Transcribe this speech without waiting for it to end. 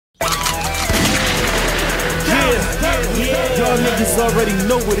Y'all niggas already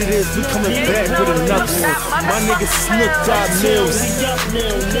know what it is. We coming back with another one. My nigga Snook got Millz. Up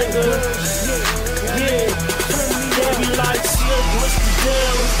now, nigga. Yeah, they be like, Snook, what's the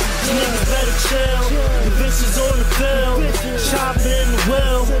deal? Niggas better chill. The bitches on the field, chopping in the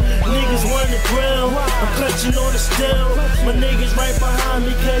well. Niggas want the grill. I'm clutching on the steel. My niggas right behind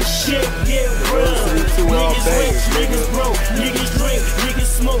me, cause shit get real. Niggas rich, niggas broke, niggas drink,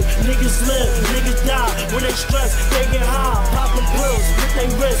 niggas smoke, niggas live, niggas die. When they stress, they get high, poppin' pills with they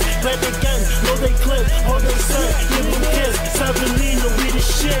wrist, grab they gun, load they clip, hold they son, give them kiss, serving me, no we the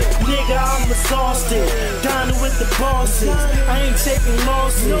shit. Nigga, I'm exhausted, dining with the bosses. I ain't taking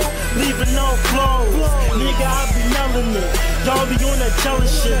losses, leaving no flaws. Nigga, I be yelling it, y'all be on that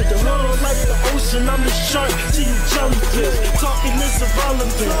jealous shit. The world like the ocean, I'm the shark to you jellyfish. Talking is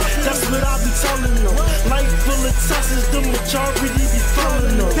irrelevant, that's what I be telling them. Life full of tests, the majority be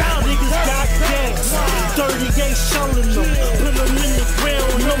following them. Niggas got gangs, 38 shelling them. Put them in the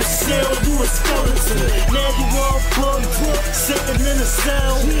ground, no cell, you a skeleton. Now you all plugged, sitting in a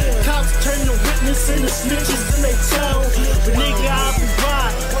cell. Cops turn the witness into snitches and they tell. But nigga, I be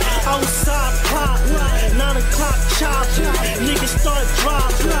riding, outside pop, 9 o'clock chopping. Niggas start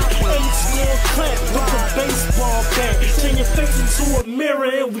dropping, 8-score clap with a baseball bat. Turn your face into a mirror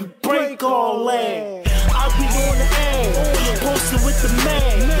and we break all that. I be on the ad, posted with the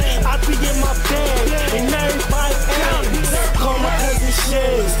man. I be in my bag, and everybody asks. Call my cousin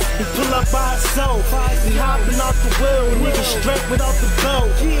Shiz, he pull up by himself. He hopping off the wheel, nigga straight without the belt.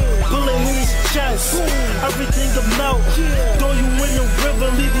 Bullet hit his chest, everything will melt. Throw you in the river,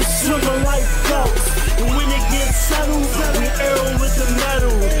 leave you swimming like ghosts. And when it gets settled, we arrow with the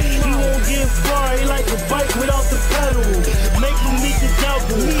metal. He won't get far, he like a bike without the pedal. Make him meet the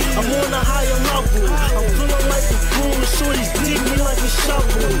devil, I'm on a higher level. I'm feeling like a fool, shorties dig me like a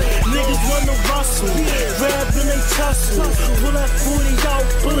shovel. Niggas wanna rustle, grabbing they tussle. Pull that 40 out,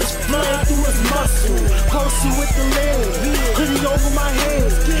 bullets flying through his muscle. Posted with the land, hoodie over my head.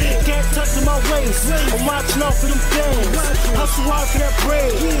 Can't touch my waist, I'm watching out for them fans. Hustle hard for that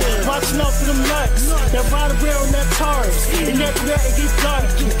bread, watching out for them nuts. That ride around that Taurus, and after that it gets dark.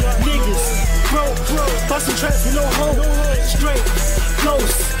 Niggas broke, busting traps with no hope. Straight,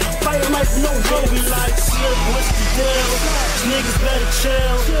 ghost, fighting like no hope. We like, Snook, what's the deal? Niggas better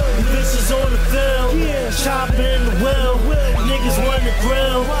chill. The bitches on the field, chopping in the well. Niggas want the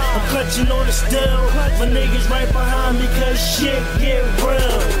grill. I'm clutching on the steel. My niggas right behind me, cause shit get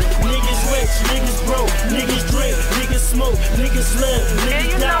real. Niggas rich, niggas broke, niggas drink, niggas smoke, niggas live,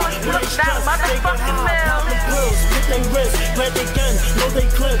 niggas die. When they stress, they get high, poppin' pills with they wrist, grab they gun, load they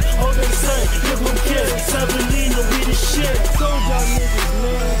clip, hold they son, give them kiss, 7 no we the shit. Told y'all niggas,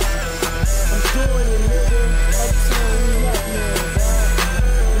 man, I'm doing it, nigga. Uptown, we up, man, dog.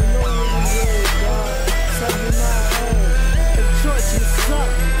 You know what it is, dog. 79A. Detroit, you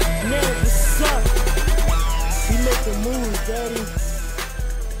suck. Man, you suck. We making moves, daddy.